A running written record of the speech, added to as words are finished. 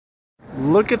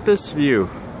Look at this view.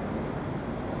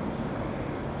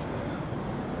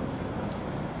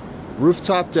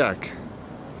 Rooftop deck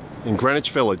in Greenwich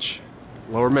Village,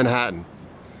 Lower Manhattan.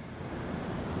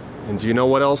 And do you know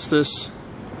what else this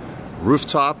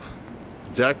rooftop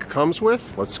deck comes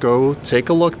with? Let's go take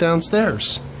a look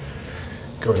downstairs.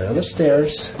 Go down the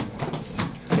stairs.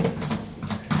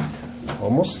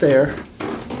 Almost there.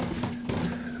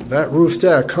 That roof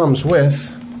deck comes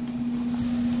with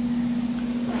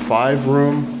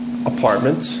 5-room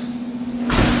apartment.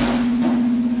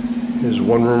 Here's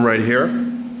one room right here.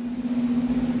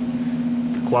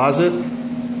 The closet.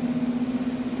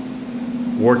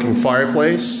 Working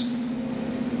fireplace.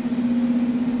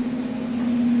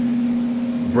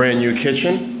 Brand new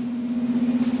kitchen.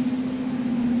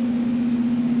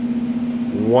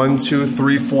 1, 2,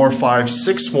 3, 4, 5,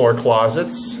 6 more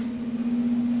closets.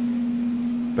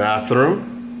 Bathroom.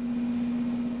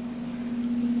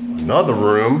 Another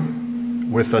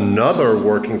room with another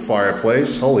working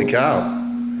fireplace. Holy cow.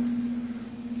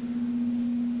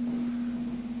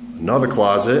 Another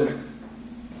closet.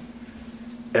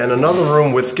 And another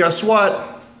room with, guess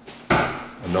what?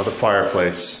 Another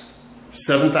fireplace.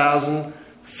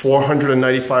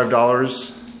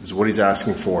 $7,495 is what he's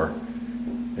asking for.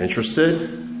 Interested?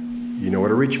 You know where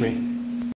to reach me.